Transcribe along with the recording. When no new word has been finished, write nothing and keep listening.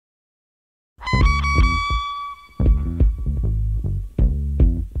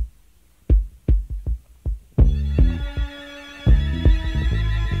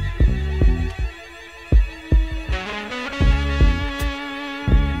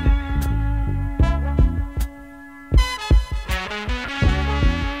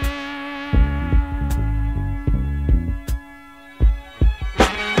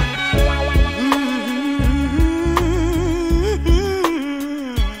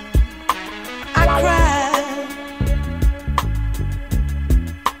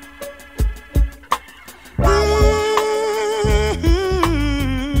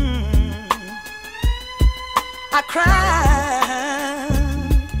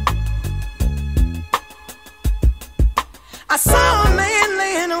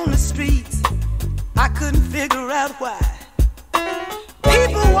figure out why.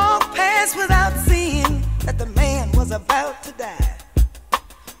 People walk past without seeing that the man was about to die.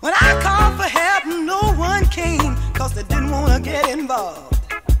 When I called for help, no one came, cause they didn't want to get involved.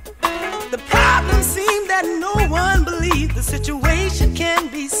 The problem seemed that no one believed the situation can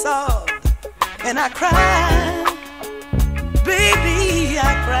be solved. And I cried, baby,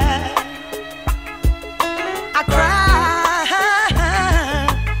 I cried. I cried,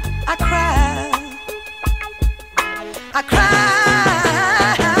 I cried, I cried.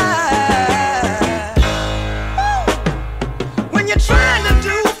 When you're trying to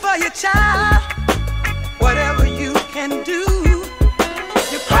do for your child whatever you can do,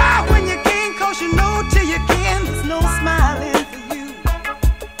 you cry when you can, cause you know till you can there's no smiling for you.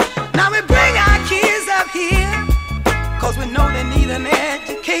 Now we bring our kids up here cause we know they need an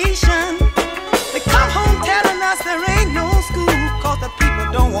education. They come home telling us there ain't no school cause the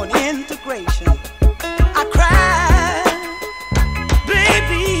people don't want integration. I cried,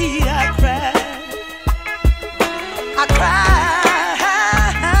 baby, I cried. I cried,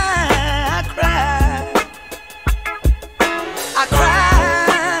 I cried. I cried,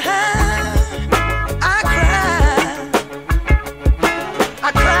 I cried.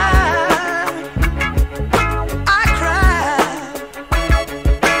 I cried, I cried.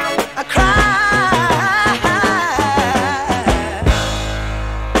 I cried.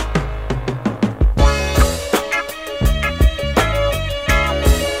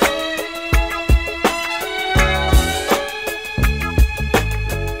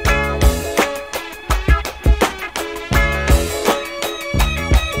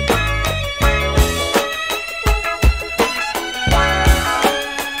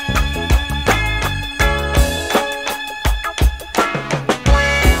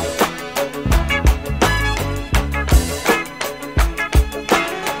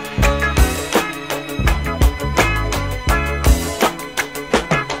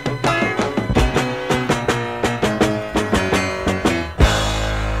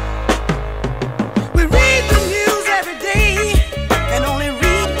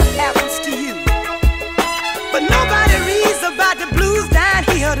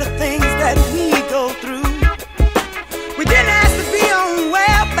 The things that we go through. We didn't ask to be on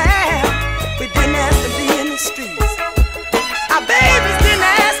welfare. We didn't ask to be in the streets. Our babies didn't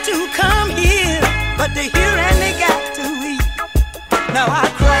ask to come here, but they're here and they got to eat. Now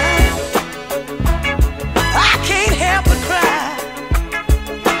I cry. I can't help but cry.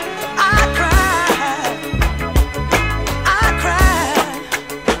 I cry. I cry.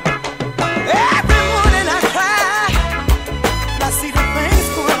 Every morning I cry. And I see the things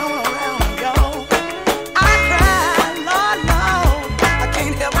going on around, y'all. I cry, Lord, Lord, I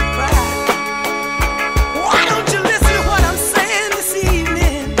can't help but cry. Why don't you listen to what I'm saying this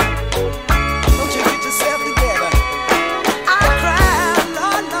evening? Don't you get yourself together? I cry,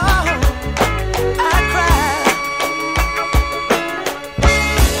 Lord, Lord, I cry.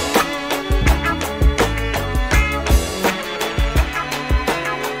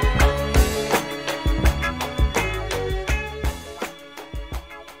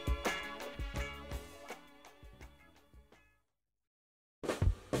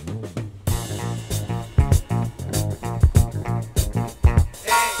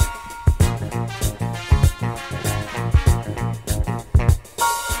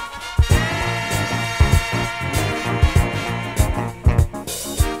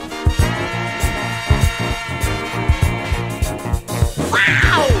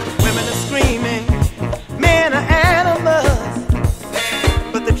 Wow! Women are screaming, men are animals,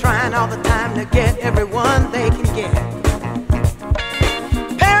 but they're trying all the time to get everyone they can get.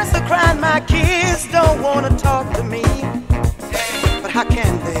 Parents are crying, my kids don't want to talk to me, but how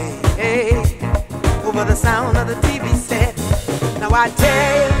can they? Over the sound of the TV set. Now I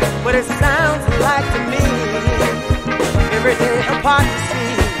tell you what it sounds like to me. Everyday hypocrisy.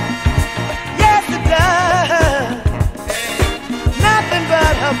 Yes, it does. Nothing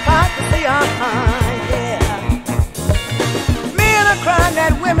but hypocrisy, yeah. Men are crying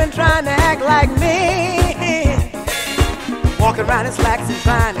at women trying to act like me, walking around in slacks and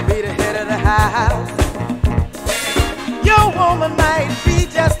trying to be the head of the house. Your woman might be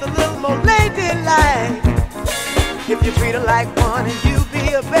just a little more ladylike if you treat her like one and you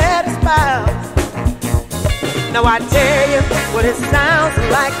be a better spouse. Now I tell you what it sounds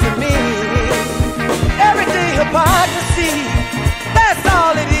like to me. Everyday hypocrisy, that's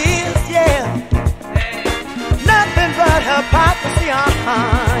all it is, yeah. Nothing but hypocrisy, yeah.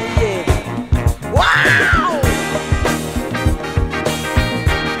 Wow!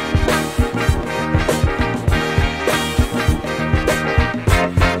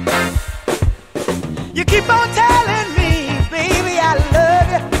 You keep on telling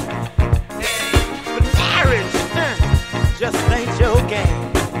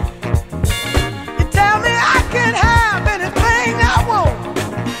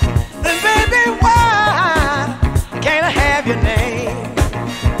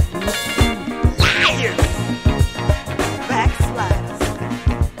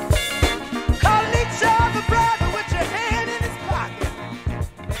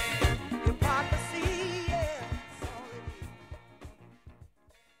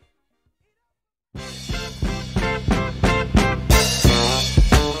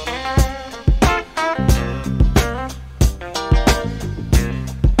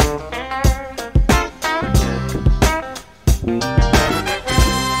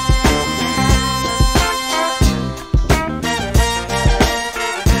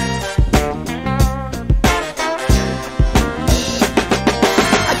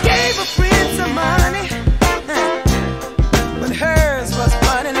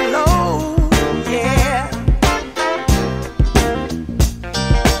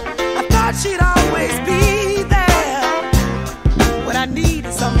thought she'd always be there when I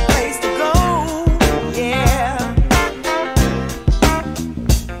needed some place to go, yeah.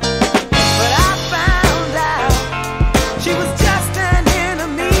 But I found out she was just an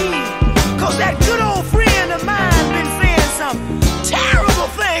enemy, 'cause that good old friend of mine been saying some terrible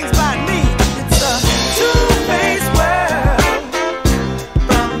things about me. It's a two-faced world,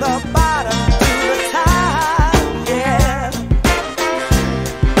 from the bottom to the top, yeah.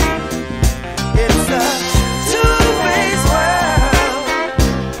 It's a two-faced world.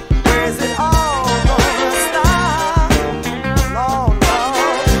 Where's it all gonna stop? Lord,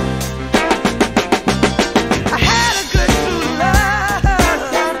 Lord. I had a good true love,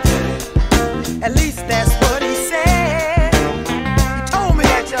 at least that's what he said. He told me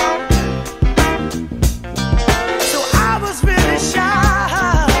that, y'all. So I was really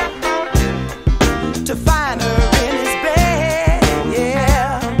shocked to find her in his bed,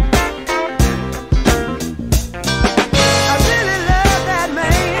 yeah. I really love that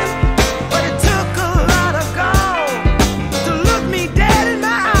man, but it took a lot of gall to look me dead in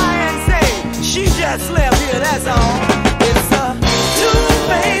my eye and say, she just left here, that's all. It's a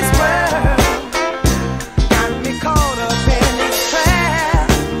two-faced world, got me caught up in this trap,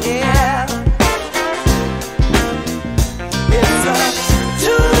 yeah. It's a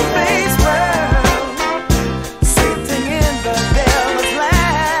two-faced world, sitting in the devil's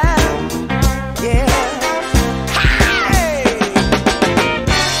lap, yeah. Hey!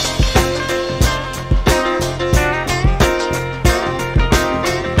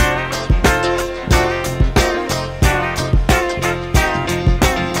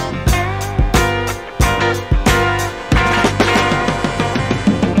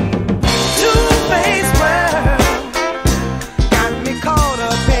 Two-faced world, got me caught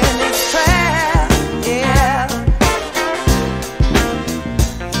up in this trap, yeah.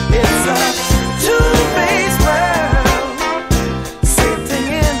 It's a two-faced world, sitting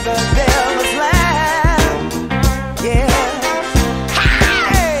in the devil's lap, yeah.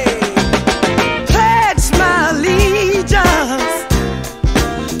 Hey! Pledge my allegiance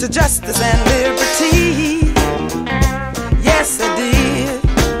to justice and liberty. Yes, I did.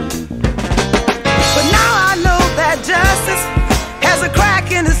 But now I know that justice has a crack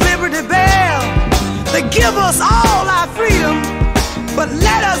in its liberty bell. They give us all our freedom, but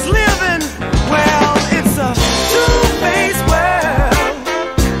let us live in, well, it's a two-faced world,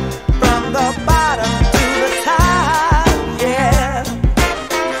 from the bottom to the top, yeah.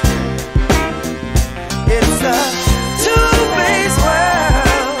 It's a two-faced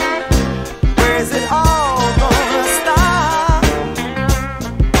world, where's it all gonna stop?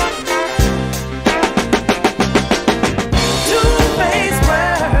 Two-faced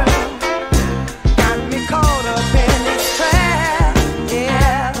world, got me caught up in this trap,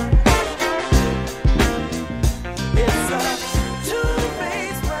 yeah. It's a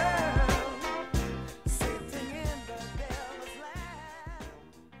two-faced world, sitting in the devil's lap,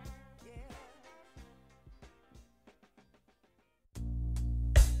 yeah.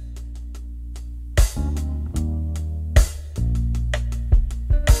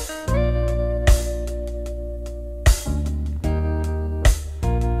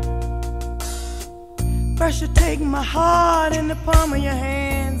 First you take my heart in the palm of your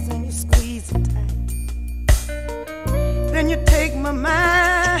hands and you squeeze it tight. Then you take my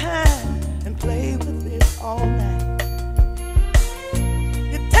mind and play with it all night.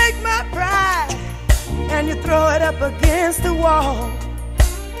 You take my pride and you throw it up against the wall.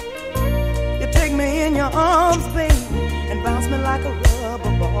 You take me in your arms, baby, and bounce me like a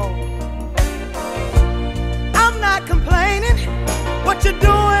rubber ball. I'm not complaining, what you're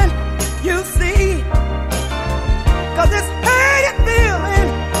doing, you see. 'Cause this hurting feeling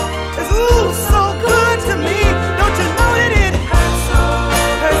is ooh so good to me. Don't you know that it hurts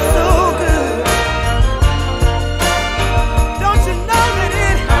so good? Don't you know that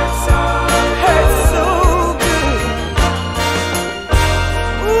it hurts so good?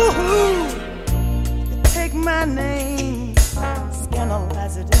 Ooh, you take my name,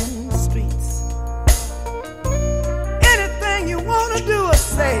 scandalize it in the streets. Anything you wanna do or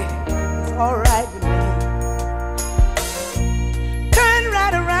say is alright with me. Turn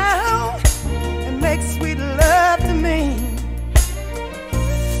right around and make sweet love to me.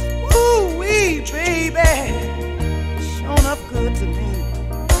 Ooh-wee, baby, shown up good to me.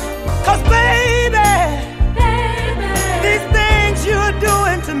 'Cause baby, these things you're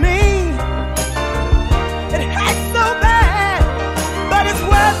doing to me, it hurts so bad, but it's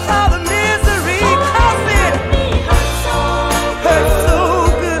worth all the misery. 'Cause it hurts so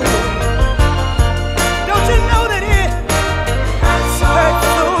good. Don't you know that it hurts so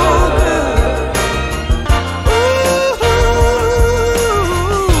good?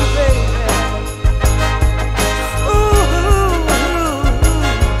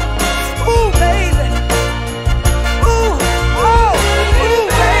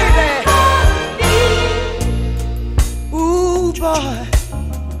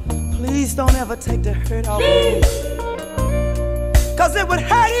 take the hurt off me. Cause it would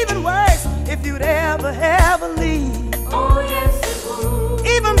hurt even worse if you'd ever leave. Oh yes it would.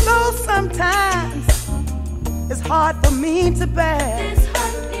 Even though sometimes it's hard for me to bear, This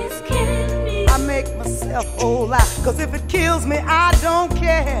heart is killing me. I make myself whole out. Cause if it kills me, I don't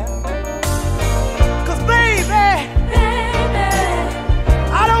care. Cause baby,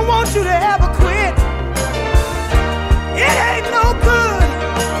 I don't want you to ever quit. It ain't no good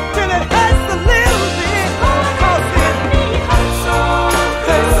till it hurts a little bit. Cause it hurts so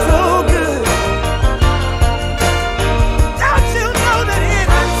good. Don't you know that it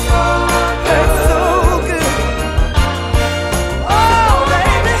hurts so good? Oh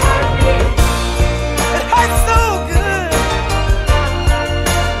baby, it hurts so good.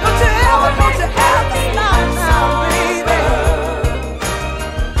 Don't you ever stop now, baby.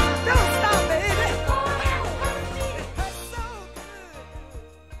 Don't stop, baby. It hurts so good.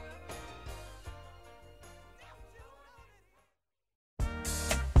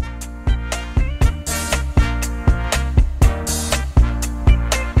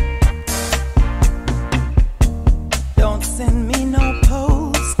 Don't send me no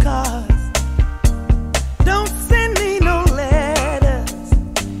postcards. Don't send me no letters.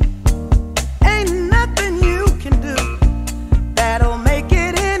 Ain't nothing you can do that'll make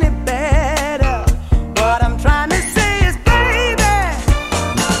it any better. What I'm trying to say is, baby,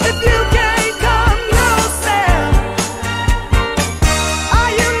 if you can't come yourself,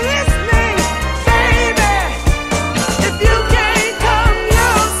 are you listening, baby? If you can't come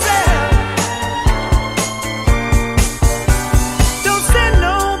yourself, don't send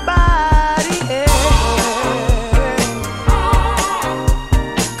nobody else.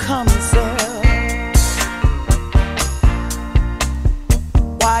 Come yourself.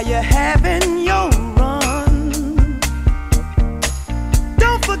 While you're having your run,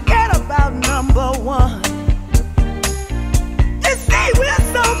 don't forget about number one. You see, we're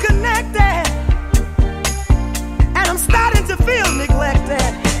so connected, and I'm starting to feel neglected.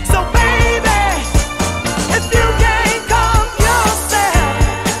 So baby, if you can't come yourself,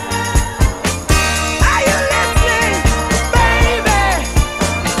 are you listening, baby?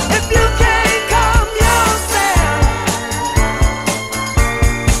 If you can't come yourself,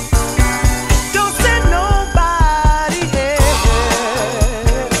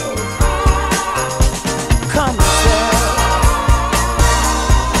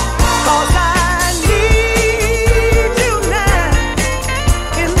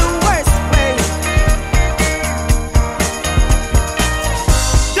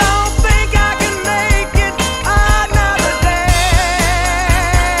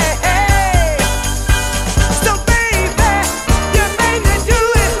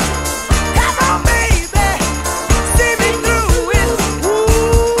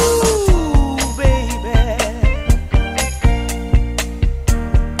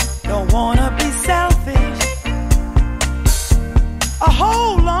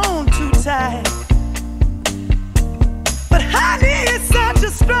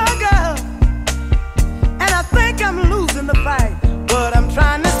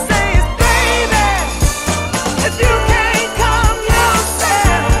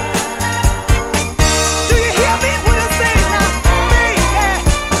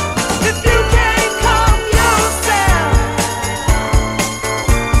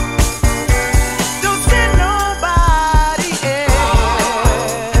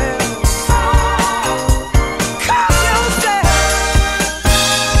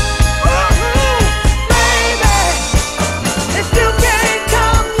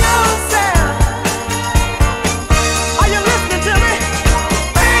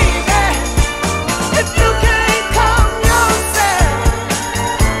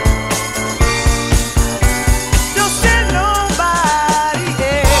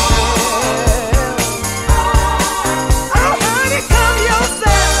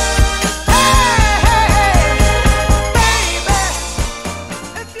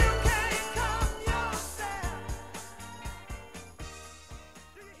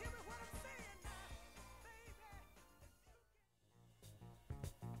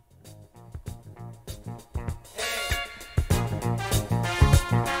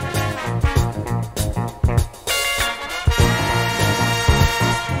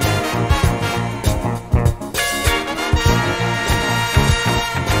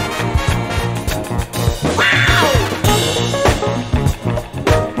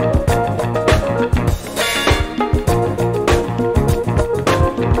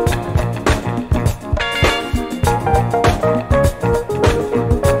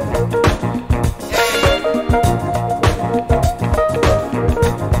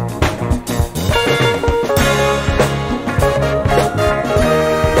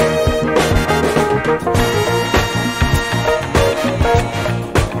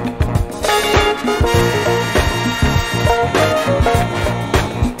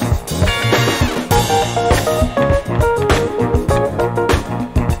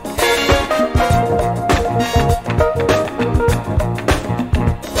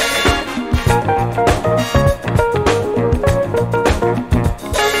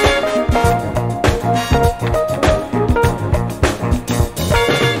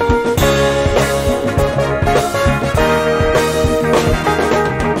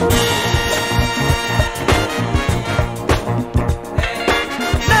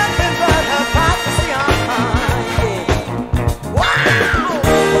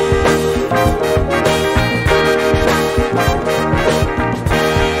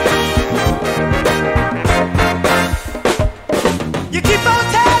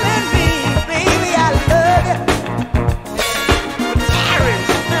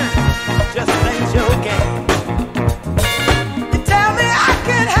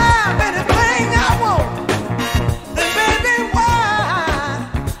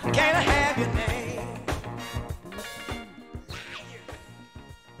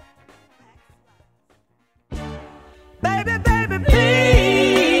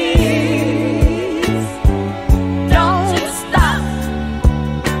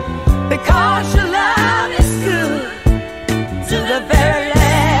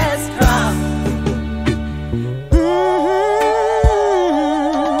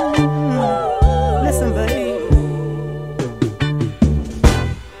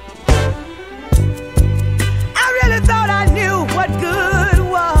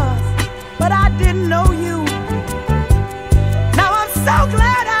 so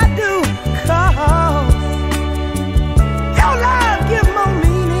glad I do, 'cause your love gives more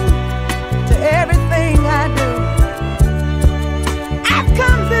meaning to everything I do. I've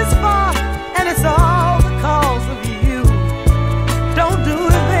come this far, and it's all because of you. Don't do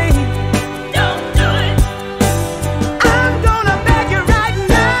it, baby. Don't do it. I'm gonna beg you right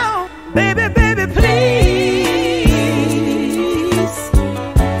now, baby, baby, please.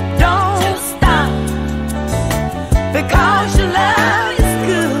 Don't stop, because your love is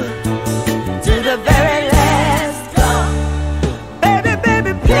good to the very last drop. Baby,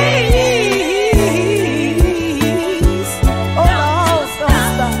 baby, please. Oh, don't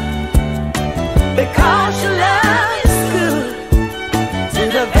stop, because your love is good to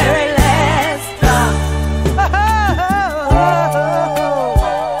the very last drop.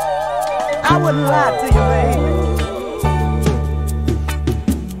 I wouldn't lie to you, baby.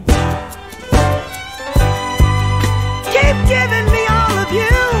 Keep giving me all of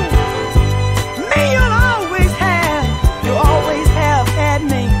you. Me, you always have had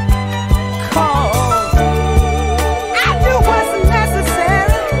me. 'Cause I do what's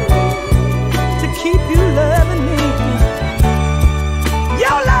necessary to keep you loving me.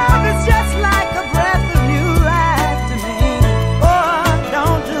 Your love is just like a breath of new life to me. Oh,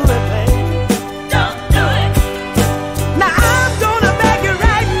 don't do it, baby. Don't do it. Now I'm gonna beg you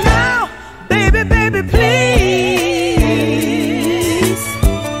right now, baby, baby, please.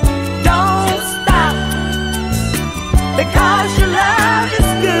 Don't stop, because your love is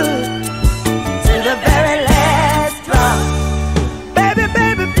good to the very last drop. Baby,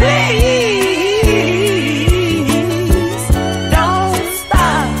 baby, please. Don't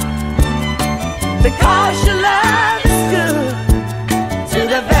stop, because your love is good to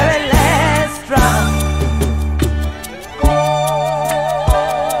the very last drop.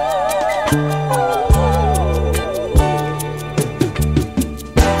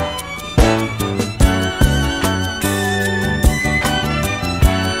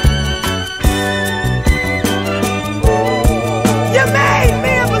 You made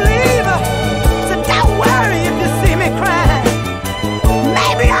me a believer, so don't worry if you see me crying.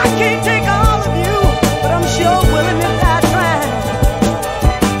 Maybe I can't take all of you, but I'm sure willing to die trying.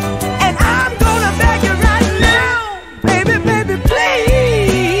 And I'm gonna beg you right now, baby, baby,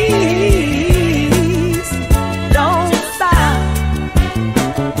 please. Don't stop.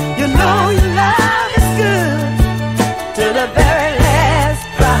 You know your love is good to the very last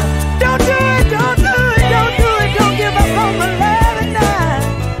drop. Don't do it, don't do it, don't do it, don't give up on my love now.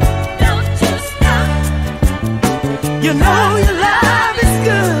 Don't you stop. You know your love is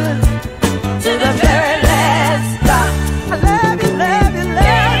good to the very last drop. I love you, love you,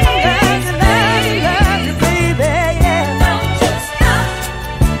 love you, love you, love you, love you, baby, yeah. Don't you stop.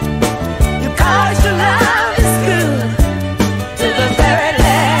 Because your love is good to the very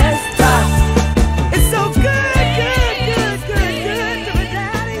last drop. It's so good, good, good, good, good to me,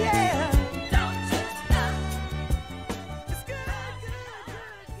 daddy, yeah. Don't you stop. It's good, good, good,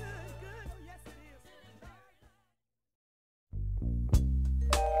 good, good. Oh, yes, it is.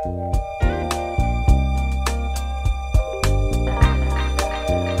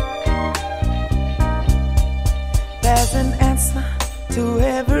 There's an answer to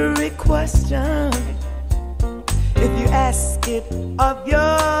every question if you ask it of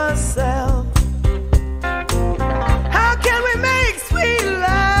yourself. How can we make sweet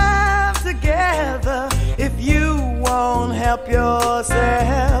love together if you won't help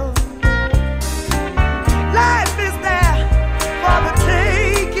yourself? Life is there for the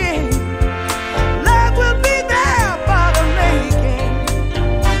taking. Love will be there for the making.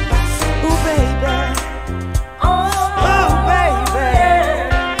 Ooh, baby. Oh, baby.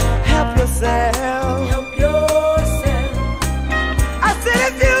 Help yourself. Help yourself. I said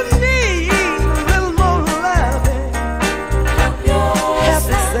if you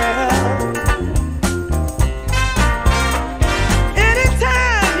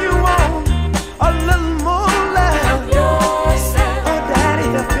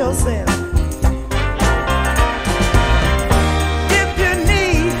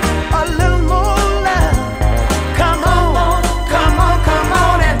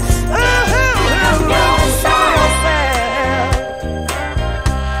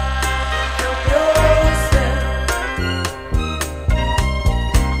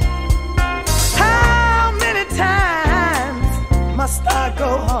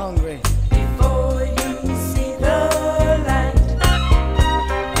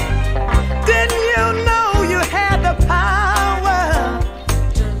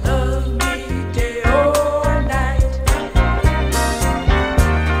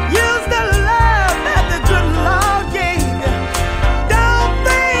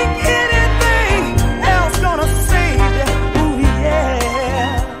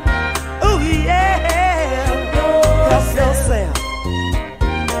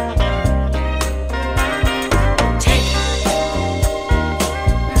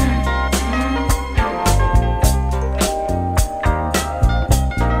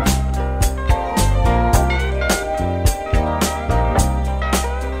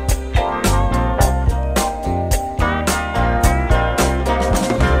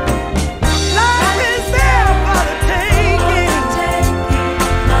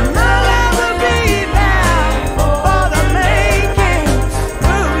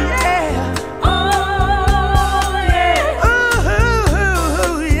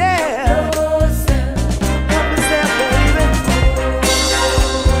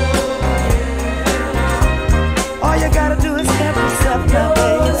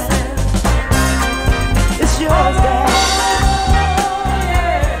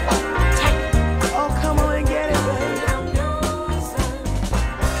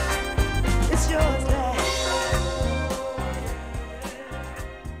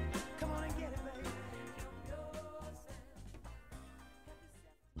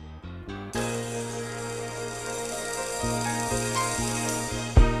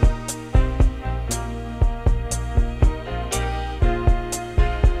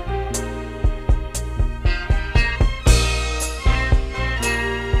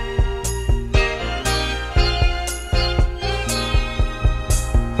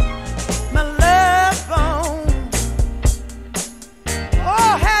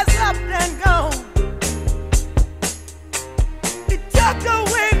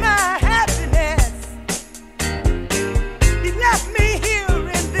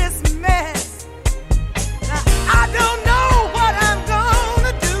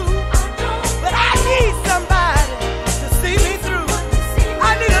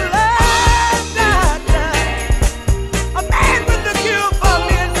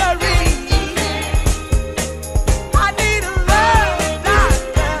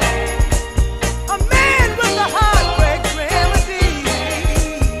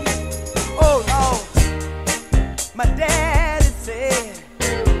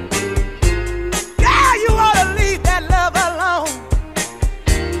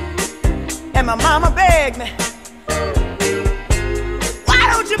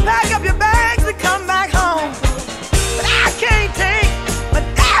you pack up your bags and come back home. But I can't take my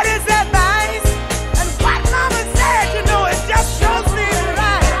daddy's advice. And what mama said, you know, it just sure seems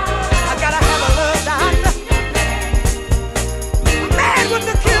right. I gotta have a love doctor, a man with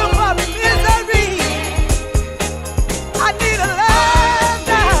the cure for misery. I need a love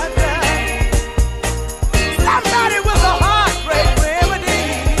doctor, somebody with a heartbreak remedy.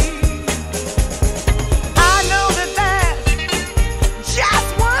 I know that there's just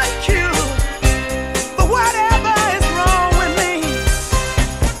one cure for whatever is wrong with me.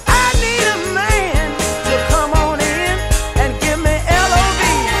 I need a man to come on in and give me LOV.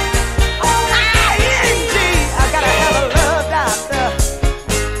 I-N-G. I gotta have a love doctor.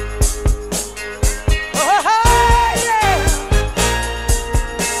 Oh, yeah.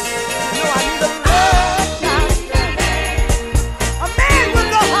 No, I need a love doctor, a man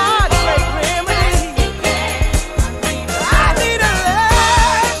with a heartbreak remedy. I need a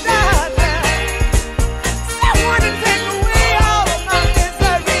love doctor, someone to take away all of my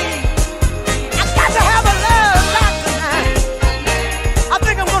misery. I got to have a love doctor now. I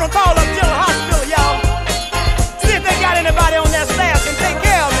think I'm gonna call up General Hospital, y'all. See if they got anybody on their staff can take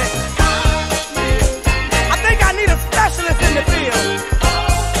care of me. I think I need a specialist in the field.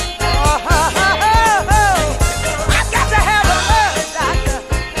 I got to have a love doctor.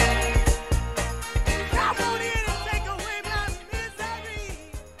 Come on in and take away my misery.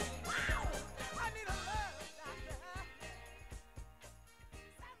 Wow, I need a love doctor.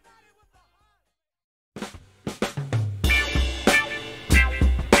 Somebody with a heart.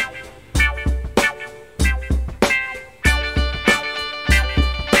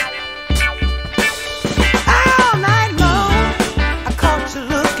 All night long, I caught you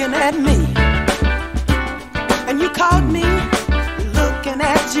looking at me, and you caught me looking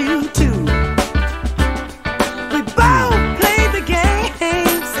at you too. We both played the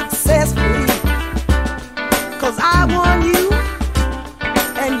game successfully, 'cause I won you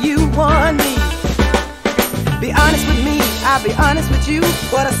and you won me. Be honest with me, I'll be honest with you.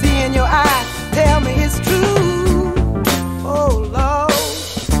 What I see in your eyes, tell me it's true. Oh Lord,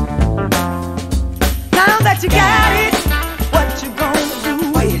 now that you got it, what you gonna do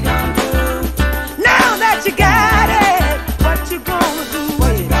with it? Now that you got it, what you gonna do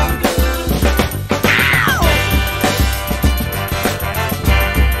with it? Ow!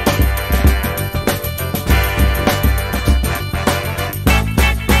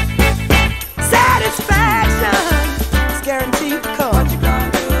 Satisfaction is guaranteed to come.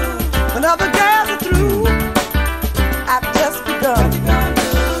 When other girls are through, I've just begun.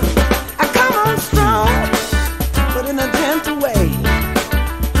 I come on strong, but in a gentle way.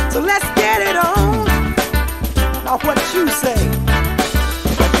 So let's get it on. Now what you say?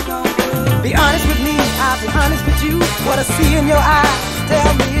 Be honest with me, I'll be honest with you. What I see in your eyes,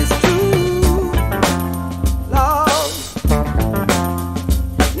 tell me it's true. Lord,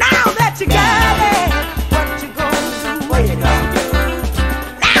 now that you got it, what you gonna do with it?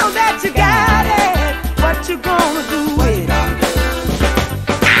 Now that you got it, what you gonna do with it?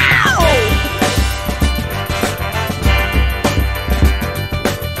 Ow!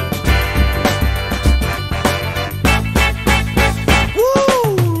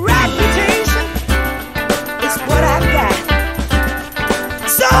 Woo! Reputation is what I got.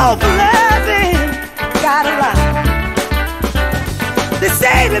 Soul for loving, got a lot. They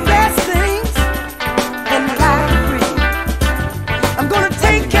say the best things in life are free. I'm gonna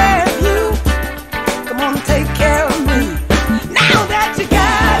take care of you. Come on, take care of me. Now that you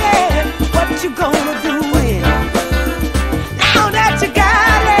got it, what you gonna do with it? Now that you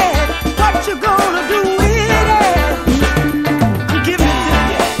got it, what you gonna do with it? I'm giving it to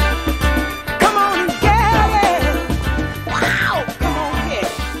you. Come on and get it. Wow, come on, get it.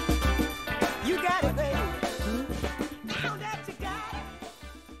 You got it, baby. Now that you got it,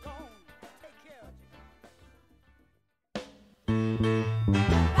 go on, take care of you.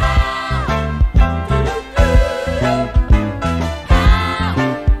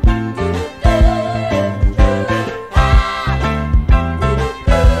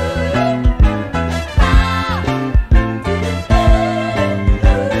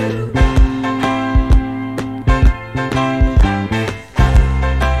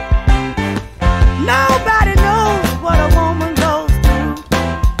 Nobody knows what a woman goes through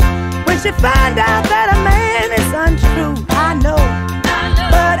when she find out that a man is untrue. I know,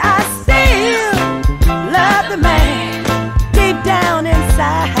 but I still love the man deep down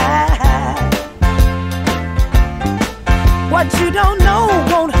inside. What you don't know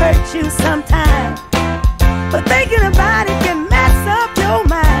won't hurt you sometimes, but thinking about it can mess up your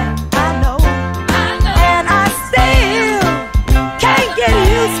mind. I know, and I still can't get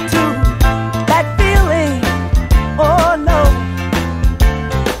used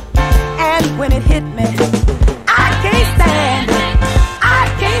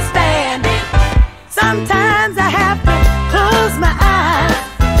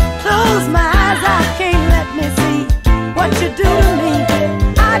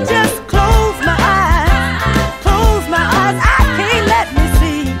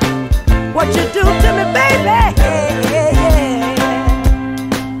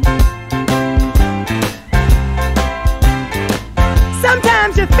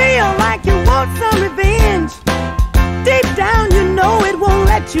feel like you want some revenge. Deep down you know it won't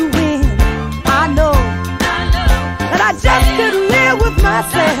let you win. I know that I just couldn't live with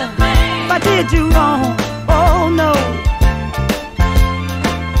myself if I did you wrong. Oh no,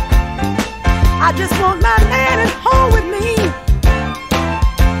 I just want my man at home with me.